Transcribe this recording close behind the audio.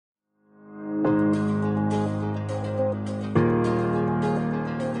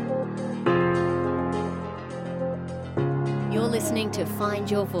to Find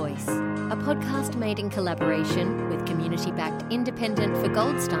Your Voice, a podcast made in collaboration with community-backed independent for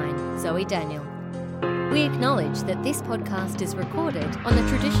Goldstein, Zoe Daniel. We acknowledge that this podcast is recorded on the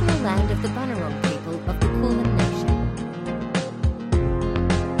traditional land of the Bunurong people of the Kulin Nation.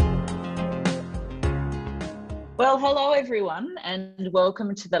 Well, hello everyone, and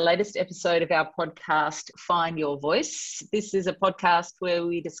welcome to the latest episode of our podcast, Find Your Voice. This is a podcast where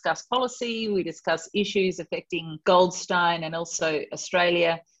we discuss policy, we discuss issues affecting Goldstein and also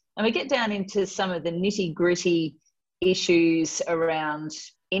Australia, and we get down into some of the nitty-gritty issues around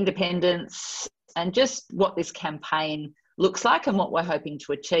independence and just what this campaign looks like and what we're hoping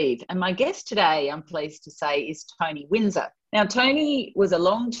to achieve. And my guest today, I'm pleased to say, is Tony Windsor. Now, Tony was a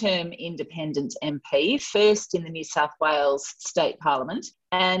long-term independent MP, first in the New South Wales State Parliament,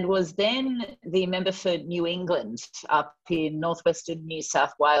 and was then the member for New England up in northwestern New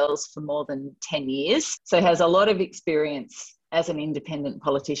South Wales for more than 10 years. So has a lot of experience as an independent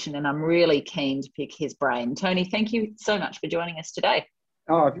politician, and I'm really keen to pick his brain. Tony, thank you so much for joining us today.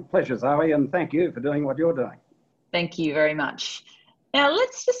 Oh, pleasure, Zoe, and thank you for doing what you're doing. Thank you very much. Now,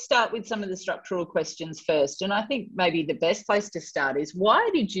 let's just start with some of the structural questions first. And I think maybe the best place to start is, why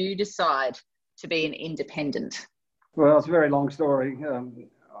did you decide to be an independent? Well, it's a very long story.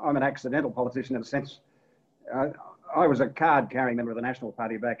 I'm an accidental politician in a sense. I was a card-carrying member of the National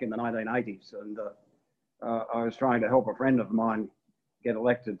Party back in the 1980s, and I was trying to help a friend of mine get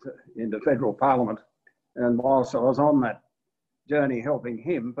elected into federal parliament. And whilst I was on that journey helping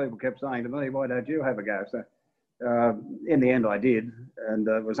him, people kept saying to me, why don't you have a go? So in the end I did, and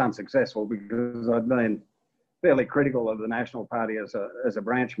was unsuccessful because I'd been fairly critical of the National Party as a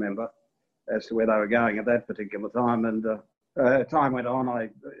branch member as to where they were going at that particular time. And time went on, I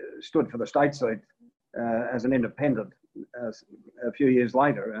stood for the state seat as an independent a few years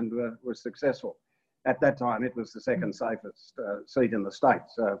later, and was successful. At that time it was the second safest seat in the state.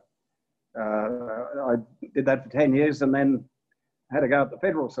 So I did that for 10 years and then had to go at the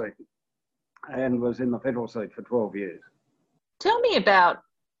federal seat, and was in the federal seat for 12 years. Tell me about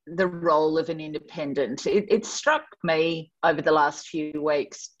the role of an independent. It struck me over the last few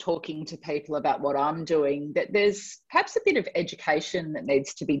weeks, talking to people about what I'm doing, that there's perhaps a bit of education that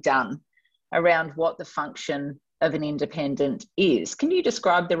needs to be done around what the function of an independent is. Can you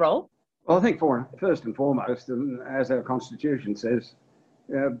describe the role? Well, I think first and foremost, and as our Constitution says,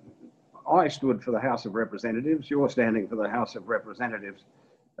 I stood for the House of Representatives, you're standing for the House of Representatives.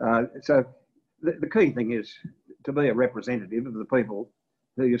 So the key thing is to be a representative of the people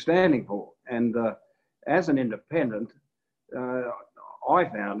who you're standing for. And as an independent, I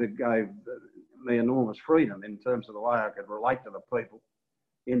found it gave me enormous freedom in terms of the way I could relate to the people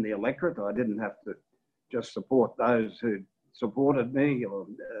in the electorate. I didn't have to just support those who supported me or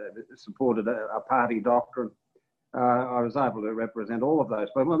supported a party doctrine. I was able to represent all of those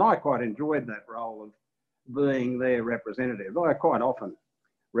people, and I quite enjoyed that role of being their representative. I quite often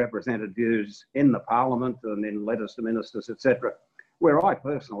represented views in the Parliament and in letters to ministers, etc., where I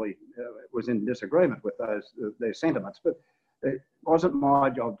personally was in disagreement with their sentiments. But it wasn't my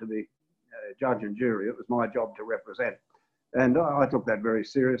job to be judge and jury. It was my job to represent, and I took that very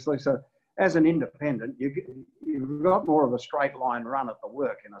seriously. So as an independent, you've got more of a straight line run at the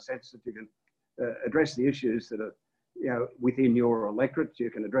work, in a sense that you can address the issues that are, within your electorate.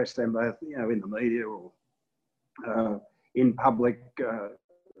 You can address them both, in the media or in public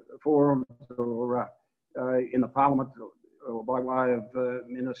forums or in the Parliament or by way of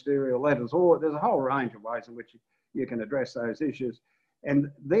ministerial letters. Or there's a whole range of ways in which you can address those issues,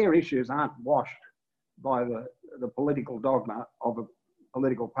 and their issues aren't washed by the political dogma of a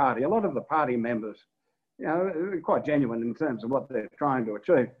political party. A lot of the party members, are quite genuine in terms of what they're trying to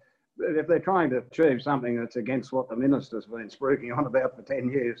achieve. But if they're trying to achieve something that's against what the minister's been spruiking on about for 10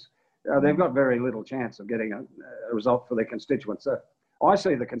 years, they've got very little chance of getting a result for their constituents. So I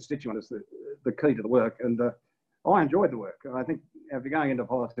see the constituent as the key to the work, and I enjoyed the work. I think if you're going into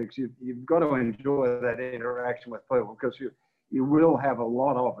politics, you've got to enjoy that interaction with people, because you will have a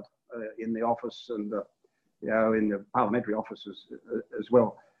lot of it in the office and in the parliamentary offices as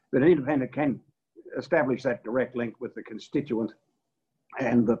well. But an independent can establish that direct link with the constituent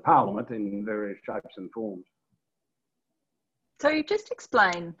and the Parliament in various shapes and forms. So you just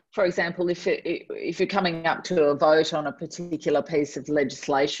explain, for example, if you're coming up to a vote on a particular piece of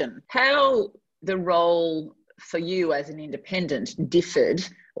legislation, how the role for you as an independent differed,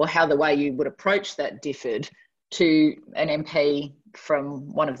 or how the way you would approach that differed to an MP from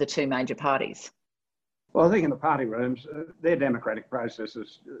one of the two major parties? Well, I think in the party rooms, their democratic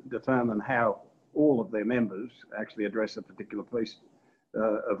processes determine how all of their members actually address a particular piece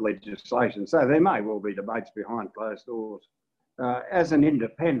of legislation. So there may well be debates behind closed doors as an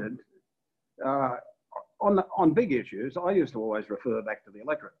independent, on big issues, I used to always refer back to the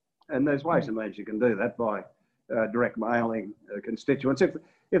electorate. And there's ways and means you can do that by direct mailing constituents.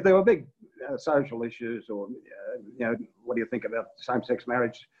 If there were big social issues, or what do you think about same-sex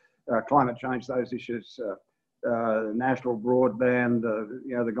marriage, climate change, those issues, national broadband,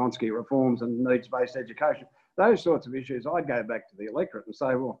 the Gonski reforms and needs-based education, those sorts of issues, I'd go back to the electorate and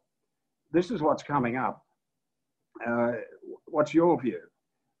say, well, this is what's coming up. What's your view?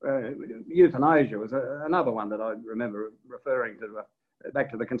 Euthanasia was another one that I remember referring to,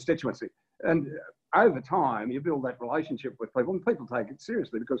 back to the constituency. And over time, you build that relationship with people, and people take it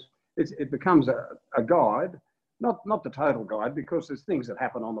seriously because it becomes a guide, not the total guide, because there's things that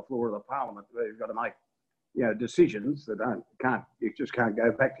happen on the floor of the parliament where you've got to make decisions that you just can't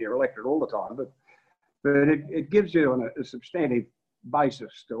go back to your electorate all the time. But it gives you a substantive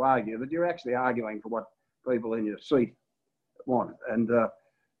basis to argue that you're actually arguing for what people in your seat want. And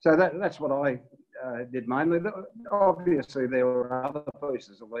so that's what I did mainly. Obviously, there were other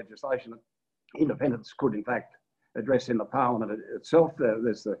pieces of legislation that independents could, in fact, address in the parliament itself.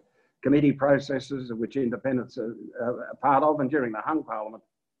 There's the committee processes of which independents are a part of, and during the hung parliament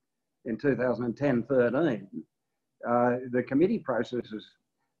in 2010-13, the committee processes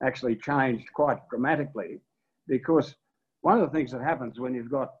actually changed quite dramatically, because one of the things that happens when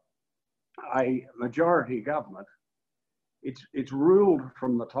you've got a majority government, it's ruled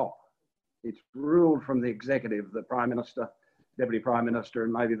from the top. It's ruled from the executive, the Prime Minister, Deputy Prime Minister,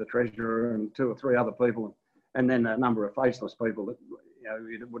 and maybe the Treasurer and 2 or 3 other people, and then a number of faceless people that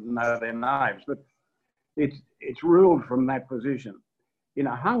you wouldn't know their names. But it's ruled from that position. In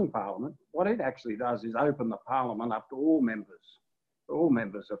a hung parliament, what it actually does is open the parliament up to all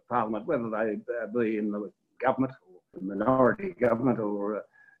members of parliament, whether they be in the government or the minority government or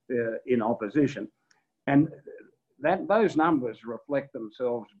in opposition. And those numbers reflect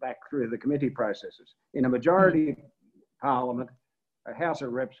themselves back through the committee processes. In a majority parliament, a House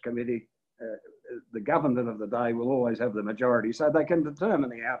of Reps committee, the government of the day will always have the majority, so they can determine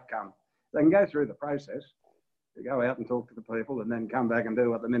the outcome. They can go through the process, they go out and talk to the people, and then come back and do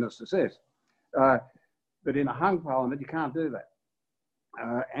what the minister says. But in a hung parliament, you can't do that.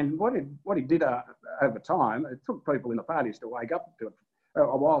 And what he did over time, it took people in the parties to wake up to it,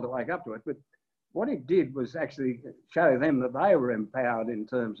 a while to wake up to it, but what it did was actually show them that they were empowered in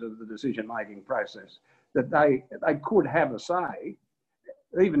terms of the decision-making process, that they could have a say,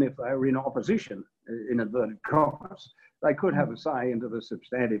 even if they were in opposition, in inverted commas, they could have a say into the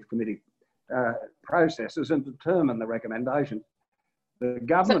substantive committee processes and determine the recommendation. The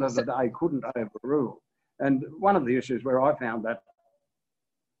government of the day couldn't overrule. And one of the issues where I found that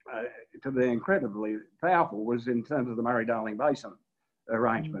to be incredibly powerful was in terms of the Murray-Darling Basin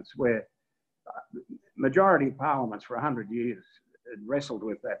arrangements, where majority parliaments for 100 years had wrestled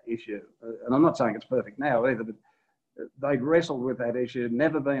with that issue. And I'm not saying it's perfect now either, but they'd wrestled with that issue,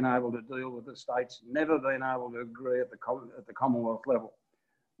 never been able to deal with the states, never been able to agree at the Commonwealth level.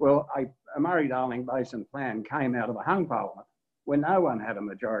 Well, a Murray-Darling Basin plan came out of a hung parliament where no one had a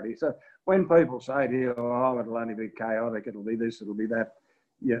majority. So when people say to you, oh, it'll only be chaotic, it'll be this, it'll be that,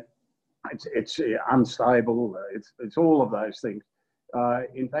 yeah, it's unstable, it's all of those things.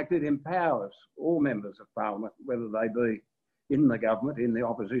 In fact, it empowers all members of parliament, whether they be in the government, in the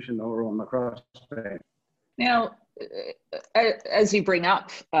opposition, or on the crossbench. Now, as you bring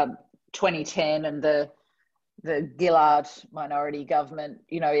up 2010 and the Gillard minority government,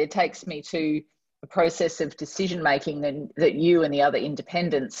 it takes me to a process of decision-making that you and the other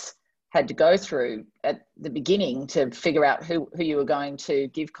independents had to go through at the beginning to figure out who you were going to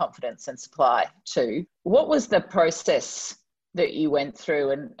give confidence and supply to. What was the process that you went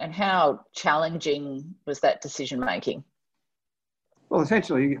through, and how challenging was that decision-making? Well,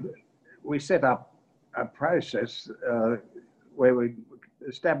 essentially, we set up a process where we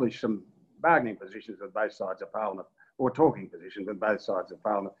established some bargaining positions with both sides of Parliament, or talking positions with both sides of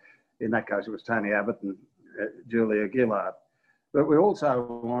Parliament. In that case, it was Tony Abbott and Julia Gillard. But we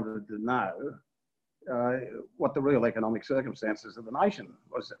also wanted to know what the real economic circumstances of the nation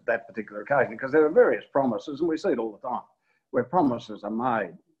was at that particular occasion, because there were various promises, and we see it all the time, where promises are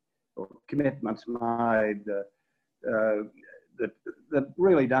made or commitments made that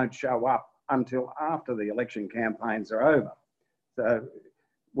really don't show up until after the election campaigns are over. So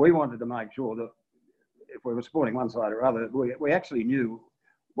we wanted to make sure that if we were supporting one side or other, we actually knew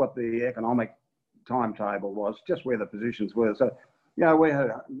what the economic timetable was, just where the positions were. So, we had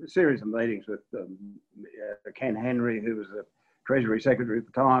a series of meetings with Ken Henry, who was the Treasury Secretary at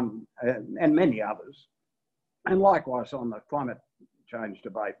the time, and many others. And likewise on the climate change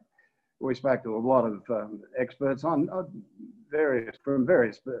debate, we spoke to a lot of experts on from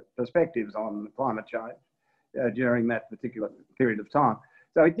various perspectives on climate change during that particular period of time.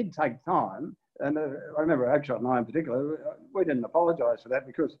 So it did take time. And I remember Oakeshott and I in particular, we didn't apologise for that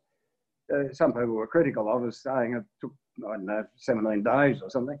because some people were critical of us, saying it took, I don't know, 17 days or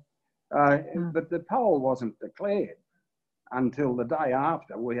something. But the poll wasn't declared until the day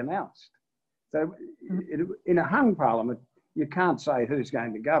after we announced. So in a hung parliament, you can't say who's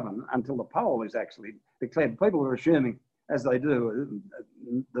going to govern until the poll is actually declared. People are assuming, as they do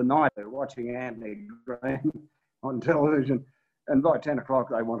the night they're watching Anthony Green on television, and by 10 o'clock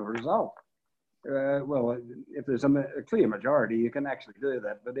they want a result. Well, if there's a clear majority, you can actually do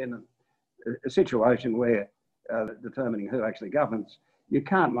that. But in a situation where determining who actually governs, you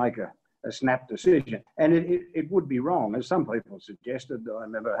can't make a snap decision. And it would be wrong, as some people suggested. I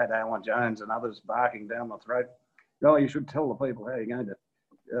remember I had Alan Jones and others barking down my throat, "Oh, you should tell the people how you're going to,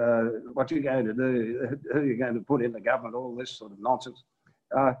 what you're going to do, who you're going to put in the government," all this sort of nonsense.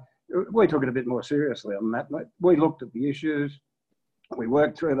 We took it a bit more seriously on that. We looked at the issues. We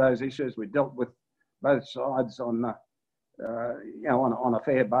worked through those issues. We dealt with both sides on a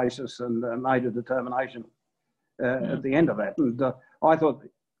fair basis and made a determination at the end of that. And I thought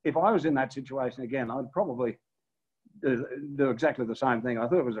if I was in that situation again, I'd probably do exactly the same thing. I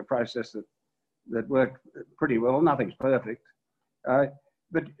thought it was a process that worked pretty well. Nothing's perfect,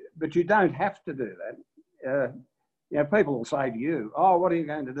 but you don't have to do that. People will say to you, "Oh, what are you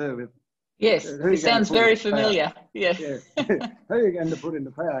going to do with?" Yes, it sounds very familiar. Yeah. Who are you going to put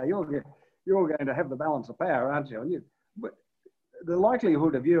into power? You're going to have the balance of power, aren't you? But the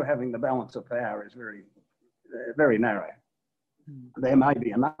likelihood of you having the balance of power is very, very narrow. There may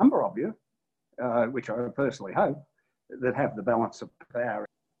be a number of you, which I personally hope, that have the balance of power.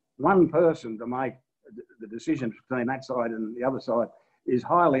 One person to make the decisions between that side and the other side is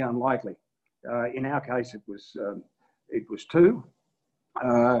highly unlikely. In our case, it was two.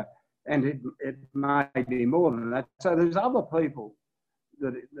 And it may be more than that. So there's other people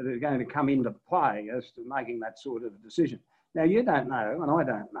that are going to come into play as to making that sort of decision. Now, you don't know, and I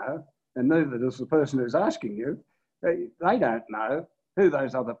don't know, and neither does the person who's asking you. They don't know who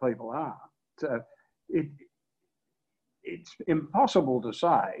those other people are. So it's impossible to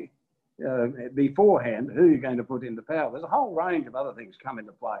say beforehand who you're going to put into power. There's a whole range of other things come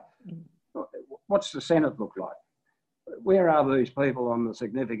into play. What's the Senate look like? Where are these people on the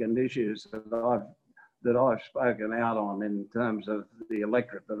significant issues that I've spoken out on in terms of the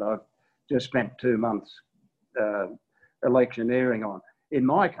electorate that I've just spent 2 months electioneering on? In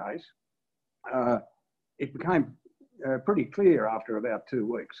my case, it became pretty clear after about 2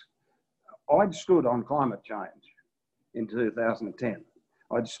 weeks. I'd stood on climate change in 2010.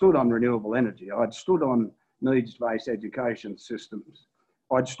 I'd stood on renewable energy. I'd stood on needs-based education systems.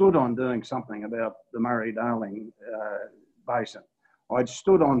 I'd stood on doing something about the Murray-Darling Basin. I'd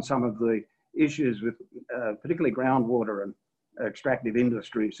stood on some of the issues with particularly groundwater and extractive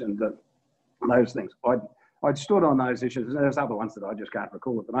industries and those things. I'd stood on those issues, and there's other ones that I just can't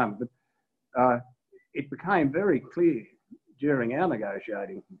recall at the moment, but it became very clear during our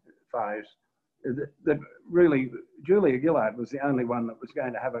negotiating phase that really Julia Gillard was the only one that was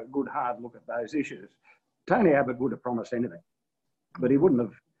going to have a good hard look at those issues. Tony Abbott would have promised anything, but he wouldn't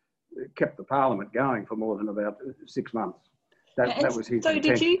have kept the Parliament going for more than about 6 months. That was his intention.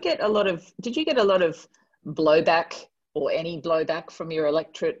 Did you get a lot of blowback or any blowback from your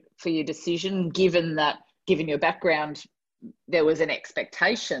electorate for your decision, given your background, there was an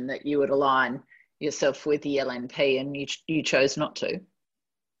expectation that you would align yourself with the LNP and you chose not to?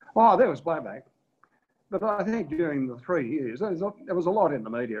 Oh, there was blowback. But I think during the 3 years, there was a lot in the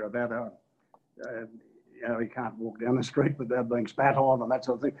media about how you can't walk down the street without being spat on and that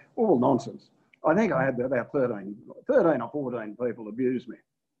sort of thing. All nonsense. I think I had about 13 or 14 people abuse me.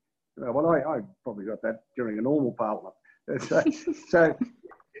 Well, I probably got that during a normal parliament. But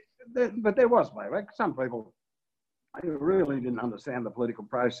there was blowback. Some people who really didn't understand the political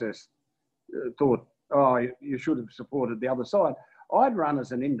process thought, "Oh, you should have supported the other side." I'd run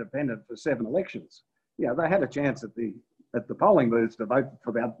as an independent for 7 elections. They had a chance at the polling booths to vote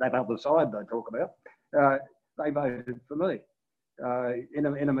for that other side they talk about. They voted for me in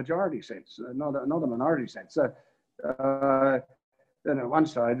a majority sense, not a minority sense. So then at one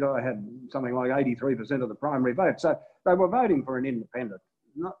stage I had something like 83% of the primary vote. So they were voting for an independent,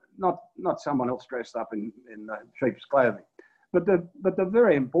 not someone else dressed up in sheep's clothing. But the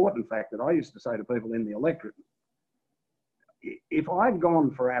very important fact that I used to say to people in the electorate, if I'd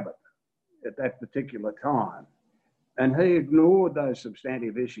gone for Abbott at that particular time, and he ignored those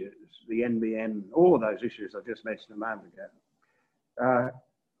substantive issues, the NBN, all of those issues I just mentioned a moment ago,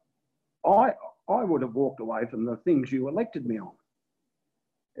 I would have walked away from the things you elected me on.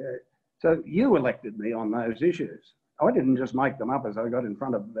 So you elected me on those issues. I didn't just make them up as I got in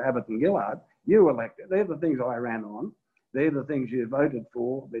front of Abbott and Gillard. You elected. They're the things I ran on. They're the things you voted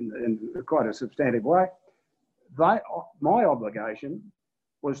for in quite a substantive way. My obligation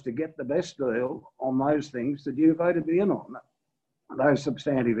was to get the best deal on those things that you voted me in on, those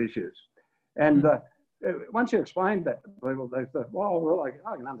substantive issues. And once you explained that to people, they thought, well, I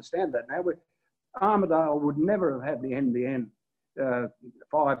can understand that now. Armidale would never have had the NBN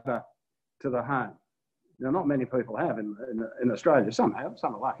fibre to the home. Now, not many people have in Australia. Some have,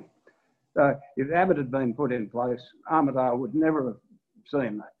 some are lucky. If Abbott had been put in place, Armidale would never have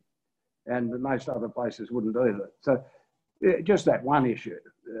seen that. And most other places wouldn't either. So just that one issue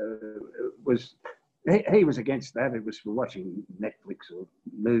was, he was against that. It was for watching Netflix or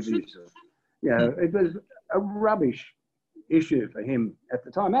movies. Or, it was a rubbish issue for him at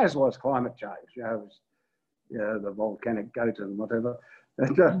the time, as was climate change. It was the volcanic goat and whatever.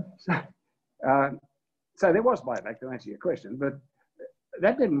 And, so there was playback, to answer your question, but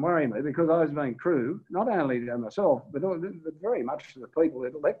that didn't worry me because I was being true, not only to myself, but very much to the people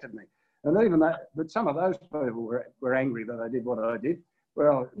that elected me. And even that, but some of those people were angry that I did what I did.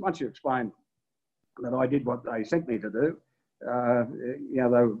 Well, once you explain that I did what they sent me to do,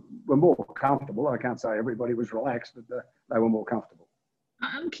 they were more comfortable. I can't say everybody was relaxed, but they were more comfortable.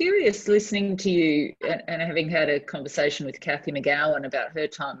 I'm curious, listening to you and having had a conversation with Cathy McGowan about her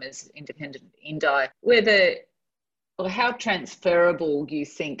time as independent Indi, how transferable you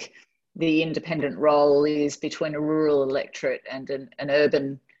think the independent role is between a rural electorate and an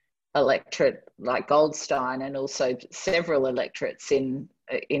urban electorate like Goldstein, and also several electorates in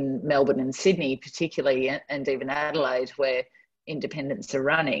Melbourne and Sydney particularly, and even Adelaide, where independents are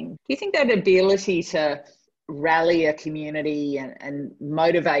running. Do you think that ability to rally a community and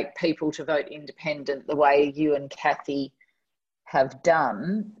motivate people to vote independent the way you and Cathy have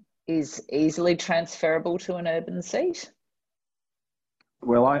done is easily transferable to an urban seat?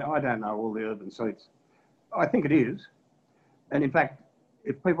 Well, I don't know all the urban seats. I think it is. And in fact,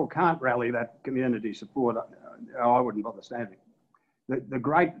 if people can't rally that community support, I wouldn't bother standing. The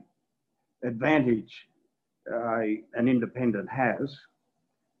great advantage an independent has,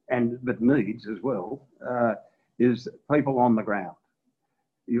 but needs as well, is people on the ground.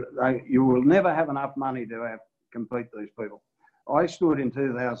 You will never have enough money to compete these people. I stood in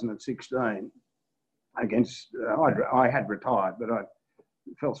 2016 against, I had retired, but I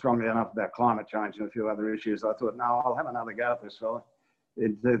felt strongly enough about climate change and a few other issues. I thought, no, I'll have another go at this fella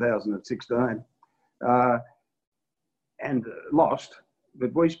in 2016. And lost,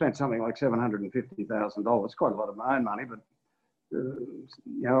 but we spent something like $750,000, quite a lot of my own money, but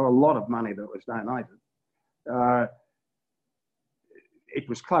a lot of money that was donated. It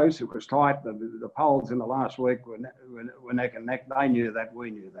was close, it was tight. The polls in the last week were neck and neck. They knew that, we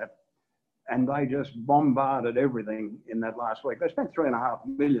knew that. And they just bombarded everything in that last week. They spent $3.5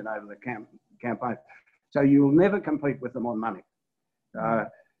 million over the campaign. So you'll never compete with them on money.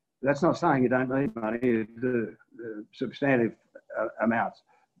 That's not saying you don't need money, you do substantive amounts,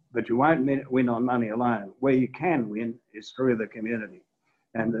 but you won't win on money alone. Where you can win is through the community.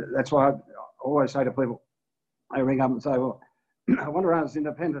 And that's why I always say to people, they ring up and say, well, I want to run as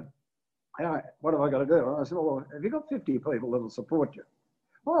independent. What have I got to do? And I said, well, have you got 50 people that will support you?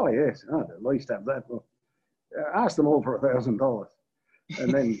 Oh, yes, I'd at least have that. Well, ask them all for $1,000.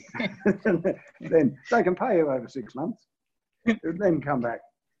 And then, then they can pay you over 6 months, then come back.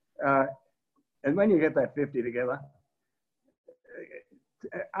 And when you get that 50 together,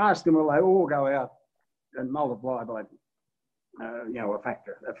 ask them, will they all go out and multiply by, a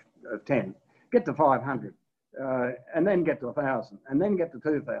factor of 10, get to 500, and then get to 1,000, and then get to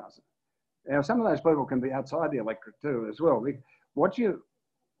 2,000. Now, some of those people can be outside the electorate too as well. What you're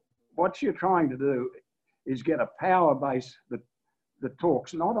trying to do is get a power base that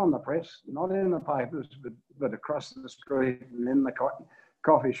talks, not on the press, not in the papers, but across the street and in the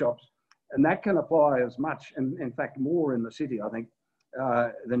coffee shops. And that can apply as much, and in fact more in the city, I think,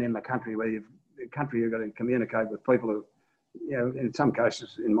 than in the country, where you've got to communicate with people who, in some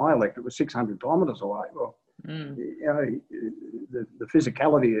cases in my electorate was 600 kilometres away. Well, the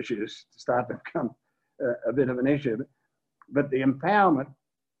physicality issues start to become a bit of an issue. But the empowerment,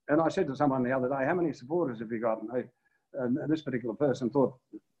 and I said to someone the other day, how many supporters have you got? And this particular person thought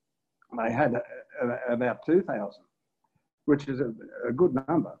they had about 2,000, which is a good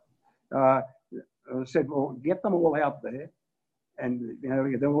number. I said, well, get them all out there, and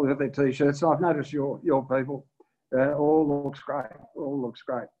they all have their T-shirts. So I've noticed your people all looks great.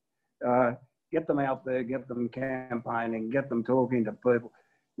 Get them out there, get them campaigning, get them talking to people.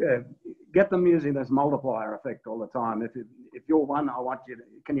 get them using this multiplier effect all the time. If you're one, I want you to,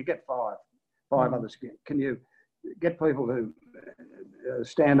 can you get five others? Can you get people to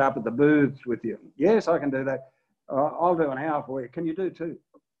stand up at the booths with you? Yes, I can do that. I'll do an hour for you. Can you do 2?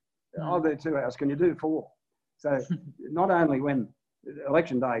 I'll do 2 hours. Can you do 4? So not only when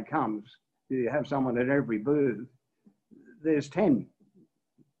election day comes, do you have someone at every booth, there's 10,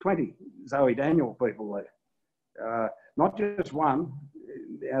 20 Zoe Daniel people there. Not just one.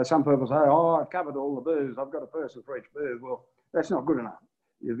 Some people say, oh, I've covered all the booths. I've got a person for each booth. Well, that's not good enough.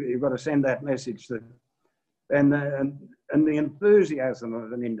 You've got to send that message that, and the enthusiasm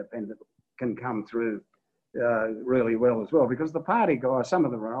of an independent can come through really well as well, because the party guys, some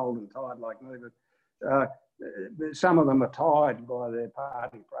of them are old and tired like me, but some of them are tired by their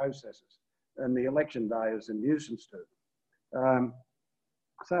party processes, and the election day is a nuisance to them.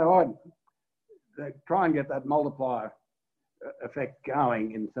 So I'd try and get that multiplier effect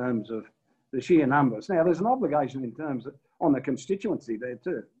going in terms of the sheer numbers. Now, there's an obligation in terms of on the constituency there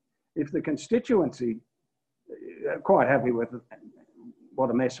too. If the constituency are quite happy with what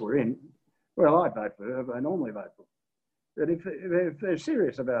a mess we're in, well, I'd vote for her, I normally vote for her. But if they're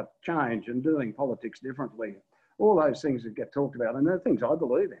serious about change and doing politics differently, all those things that get talked about, and they're things I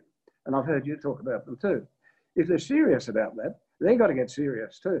believe in, and I've heard you talk about them too. If they're serious about that, they've got to get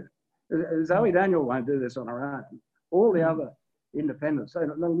serious too. Zoe Daniel won't do this on her own. All the other independents,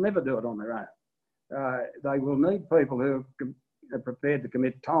 they'll never do it on their own. They will need people who are prepared to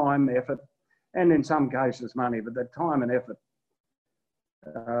commit time, effort, and in some cases money, but that time and effort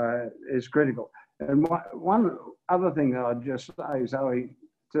is critical. And one other thing that I'd just say, Zoe,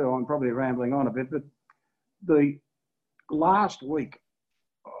 too, I'm probably rambling on a bit, but the last week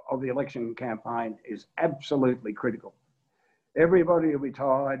of the election campaign is absolutely critical. Everybody will be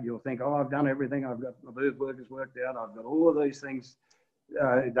tired. You'll think, oh, I've done everything. I've got my booth workers worked out. I've got all of these things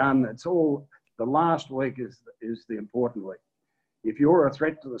done. It's all, the last week is the important week. If you're a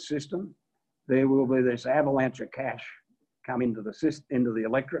threat to the system, there will be this avalanche of cash come into the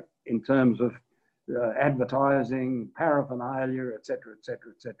electorate in terms of advertising, paraphernalia, et cetera, et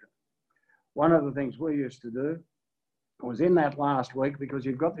cetera, et cetera. One of the things we used to do was in that last week, because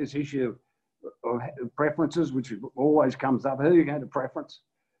you've got this issue of preferences, which always comes up. Who are you going to preference?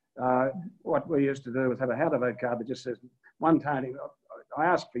 What we used to do was have a how to vote card that just says, one Tony, I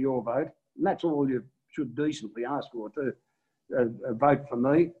ask for your vote, and that's all you should decently ask for too. Vote for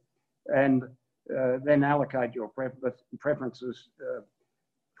me, and then allocate your preferences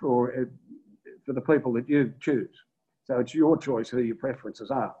for the people that you choose. So it's your choice who your preferences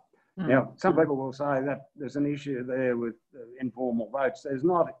are. Now, some people will say that there's an issue there with informal votes. There's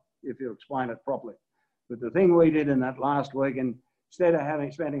not, if you explain it properly. But the thing we did in that last week, instead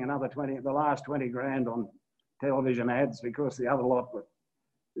of spending another the last 20 grand on television ads, because the other lot were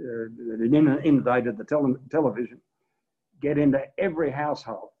inundated the television, get into every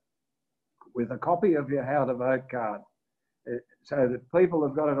household with a copy of your how to vote card, so that people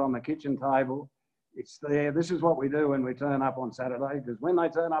have got it on the kitchen table. It's there. This is what we do when we turn up on Saturday, because when they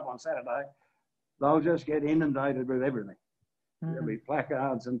turn up on Saturday, they'll just get inundated with everything. There'll be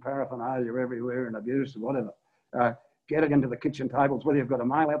placards and paraphernalia everywhere and abuse and whatever. Get it into the kitchen tables, whether you've got a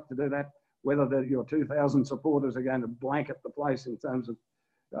mail out to do that, whether your 2,000 supporters are going to blanket the place in terms of,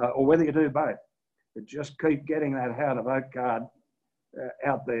 or whether you do both. But just keep getting that how to vote card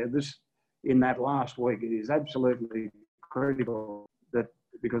out there. In that last week, it is absolutely critical, that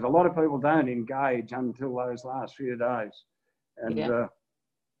because a lot of people don't engage until those last few days. And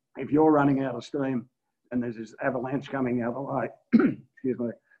if you're running out of steam and there's this avalanche coming out the way, excuse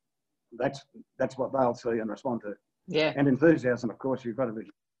me, that's what they'll see and respond to. Yeah. And enthusiasm, of course, you've got to be.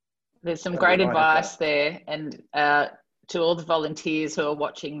 There's some great advice there. And to all the volunteers who are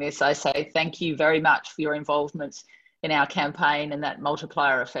watching this, I say thank you very much for your involvement in our campaign, and that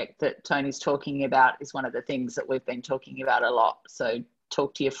multiplier effect that Tony's talking about is one of the things that we've been talking about a lot. So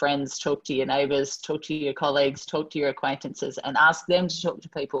talk to your friends, talk to your neighbours, talk to your colleagues, talk to your acquaintances, and ask them to talk to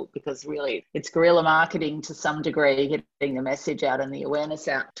people, because really it's guerrilla marketing to some degree, getting the message out and the awareness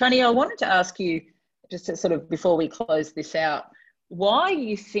out. Tony, I wanted to ask you, just to sort of before we close this out, why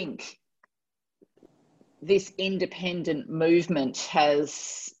you think this independent movement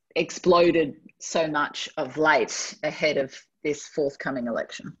has exploded so much of late ahead of this forthcoming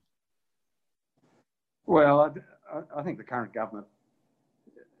election? Well, I think the current government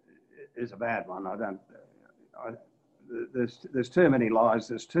is a bad one. There's too many lies,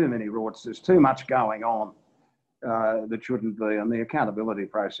 there's too many rorts, there's too much going on that shouldn't be, and the accountability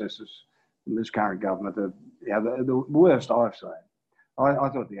processes in this current government are the worst I've seen. I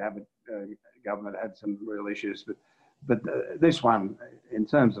thought the Abbott government had some real issues, but But this one, in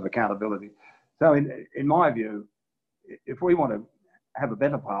terms of accountability, so in my view, if we want to have a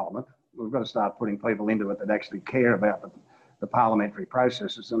better parliament, we've got to start putting people into it that actually care about the parliamentary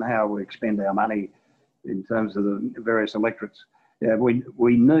processes and how we expend our money in terms of the various electorates. Yeah,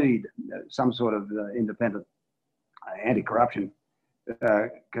 we need some sort of independent anti-corruption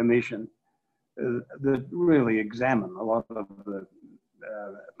commission that really examine a lot of the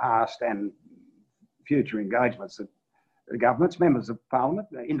past and future engagements that the governments, members of parliament,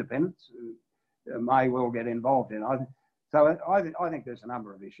 independents may well get involved in. I think there's a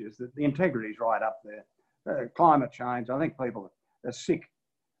number of issues. The integrity is right up there. Climate change, I think people are sick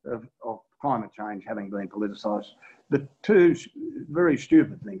of climate change having been politicised. The two very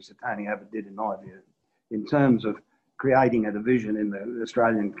stupid things that Tony Abbott did, in my view, in terms of creating a division in the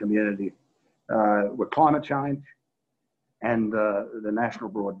Australian community, were climate change and the National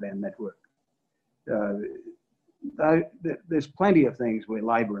Broadband Network. There's plenty of things where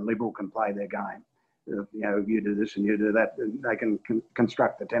Labor and Liberal can play their game. You do this and you do that, and they can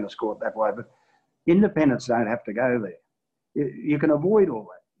construct the tennis court that way. But independents don't have to go there. You can avoid all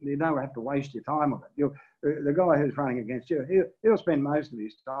that. You don't have to waste your time on it. The guy who's running against you, he'll spend most of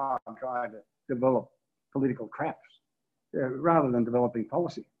his time trying to develop political traps rather than developing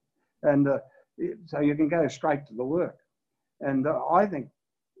policy. And so you can go straight to the work. And I think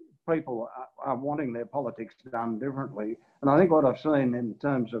people are wanting their politics done differently. And I think what I've seen in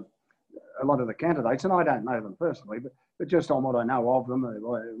terms of a lot of the candidates, and I don't know them personally, but just on what I know of them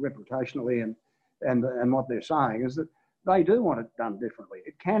reputationally and what they're saying, is that they do want it done differently.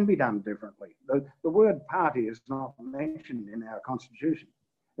 It can be done differently. The word party is not mentioned in our constitution.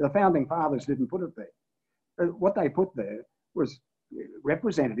 The founding fathers didn't put it there. What they put there was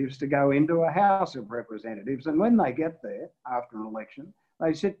representatives to go into a House of Representatives, and when they get there after an election,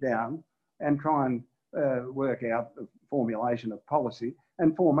 they sit down and try and work out the formulation of policy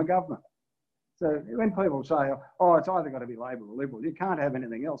and form a government. So when people say, oh, it's either got to be Labor or Liberal, you can't have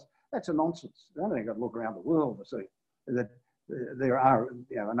anything else, that's a nonsense. I don't think I've got to look around the world to see that there are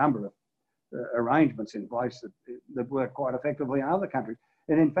a number of arrangements in place that work quite effectively in other countries.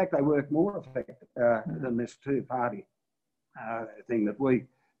 And in fact, they work more effectively than this two-party thing that we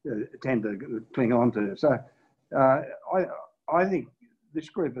tend to cling on to. So I think this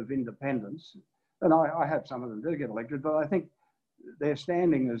group of independents, and I hope some of them do get elected, but I think they're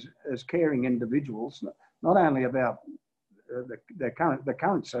standing as caring individuals, not only about the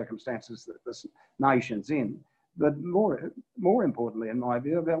current circumstances that this nation's in, but more importantly, in my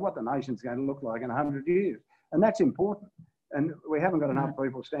view, about what the nation's going to look like in 100 years. And that's important. And we haven't got enough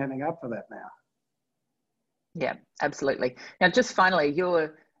people standing up for that now. Yeah, absolutely. Now, just finally,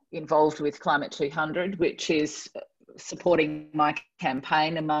 you're involved with Climate 200, which is supporting my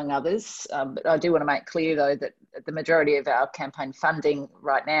campaign, among others. But I do want to make clear, though, that the majority of our campaign funding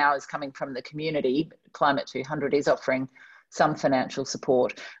right now is coming from the community. Climate 200 is offering some financial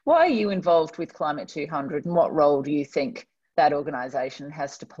support. Why are you involved with Climate 200, and what role do you think that organisation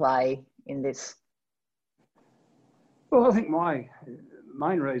has to play in this? Well, I think my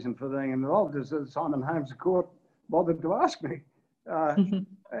main reason for being involved is that Simon Holmes Court bothered to ask me. And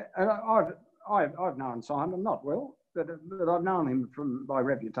I've known Simon, not well, but I've known him by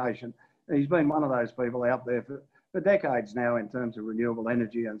reputation. He's been one of those people out there for decades now in terms of renewable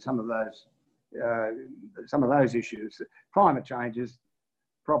energy and some of those issues. Climate change is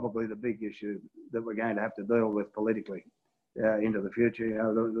probably the big issue that we're going to have to deal with politically into the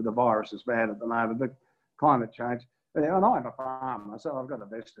future. The virus is bad at the moment, but climate change. And I'm a farmer, so I've got a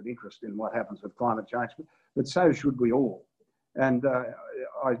vested interest in what happens with climate change, but so should we all. And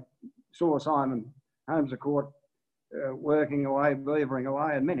I saw Simon Holmes Court working away, beavering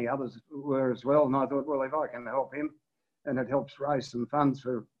away, and many others were as well. And I thought, well, if I can help him and it helps raise some funds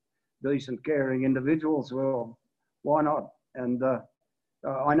for decent, caring individuals, well, why not? And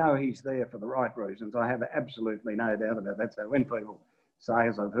I know he's there for the right reasons. I have absolutely no doubt about that. So when people say,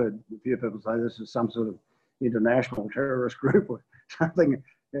 as I've heard a few people say, this is some sort of international terrorist group or something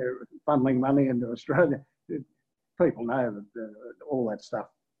funneling money into Australia, people know that all that stuff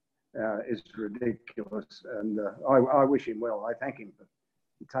is ridiculous. And I wish him well. I thank him for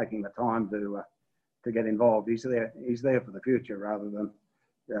taking the time to get involved. He's there for the future rather than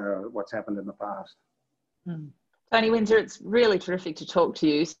what's happened in the past. Tony Windsor, it's really terrific to talk to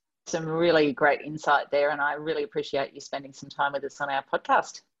you. Some really great insight there, and I really appreciate you spending some time with us on our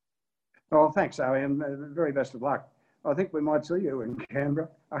podcast. Oh, thanks, Zoe, and very best of luck. I think we might see you in Canberra.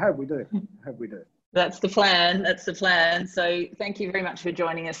 I hope we do. That's the plan. That's the plan. So thank you very much for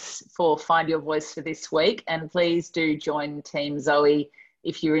joining us for Find Your Voice for this week. And please do join Team Zoe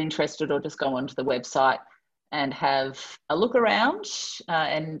if you're interested, or just go onto the website and have a look around,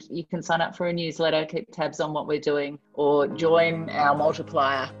 and you can sign up for a newsletter, keep tabs on what we're doing, or join our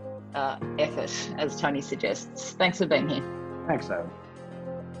multiplier effort, as Tony suggests. Thanks for being here. Thanks, Zoe.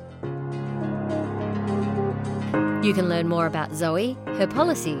 You can learn more about Zoe, her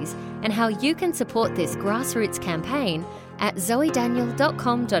policies, and how you can support this grassroots campaign at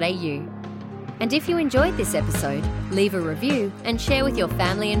zoedaniel.com.au. And if you enjoyed this episode, leave a review and share with your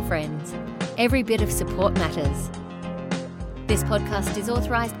family and friends. Every bit of support matters. This podcast is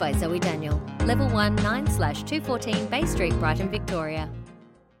authorised by Zoe Daniel, Level 1 9/214 Bay Street, Brighton, Victoria.